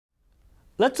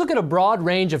Let's look at a broad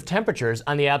range of temperatures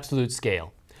on the absolute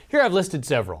scale. Here I've listed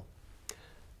several.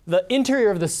 The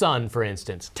interior of the sun, for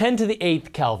instance, 10 to the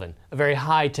 8th Kelvin, a very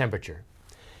high temperature.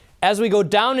 As we go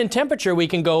down in temperature, we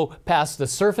can go past the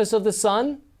surface of the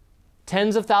sun,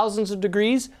 tens of thousands of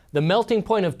degrees, the melting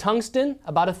point of tungsten,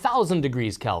 about 1,000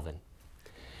 degrees Kelvin.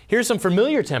 Here's some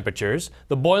familiar temperatures.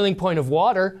 The boiling point of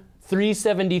water,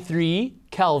 373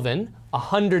 Kelvin,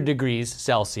 100 degrees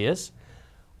Celsius.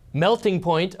 Melting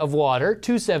point of water,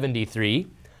 273.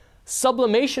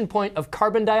 Sublimation point of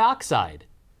carbon dioxide.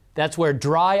 That's where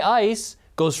dry ice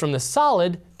goes from the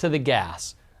solid to the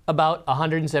gas, about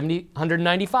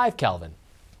 195 Kelvin.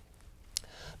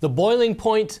 The boiling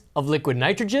point of liquid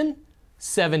nitrogen,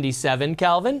 77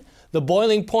 Kelvin. The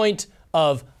boiling point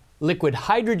of liquid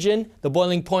hydrogen, the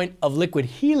boiling point of liquid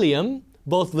helium,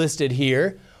 both listed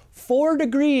here, 4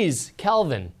 degrees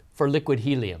Kelvin for liquid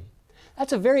helium.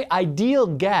 That's a very ideal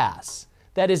gas.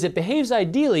 That is, it behaves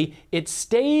ideally. It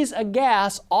stays a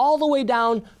gas all the way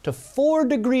down to 4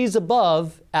 degrees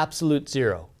above absolute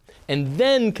zero, and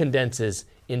then condenses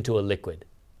into a liquid.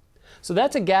 So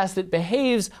that's a gas that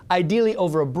behaves ideally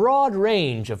over a broad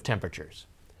range of temperatures.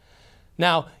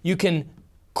 Now, you can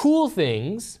cool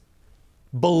things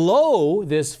below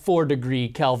this 4 degree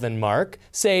Kelvin mark,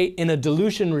 say in a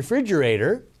dilution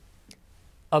refrigerator,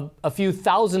 a few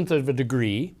thousandths of a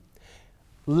degree.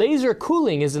 Laser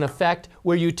cooling is an effect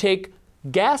where you take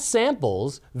gas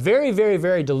samples, very, very,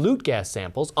 very dilute gas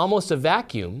samples, almost a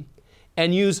vacuum,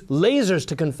 and use lasers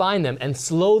to confine them and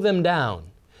slow them down.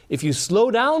 If you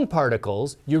slow down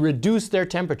particles, you reduce their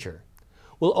temperature.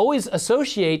 We'll always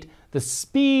associate the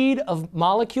speed of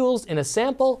molecules in a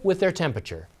sample with their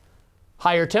temperature.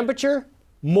 Higher temperature,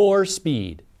 more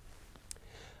speed.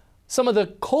 Some of the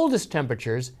coldest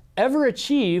temperatures ever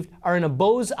achieved are in a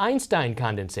Bose-Einstein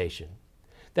condensation.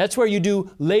 That's where you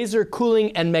do laser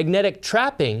cooling and magnetic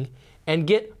trapping and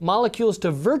get molecules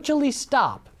to virtually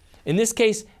stop. In this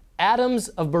case, atoms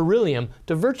of beryllium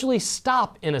to virtually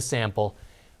stop in a sample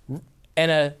at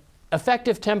an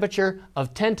effective temperature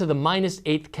of 10 to the minus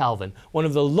 8th Kelvin, one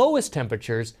of the lowest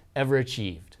temperatures ever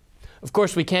achieved. Of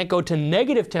course, we can't go to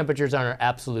negative temperatures on our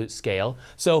absolute scale,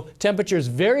 so temperatures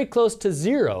very close to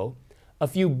zero, a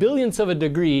few billionths of a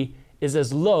degree, is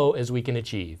as low as we can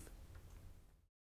achieve.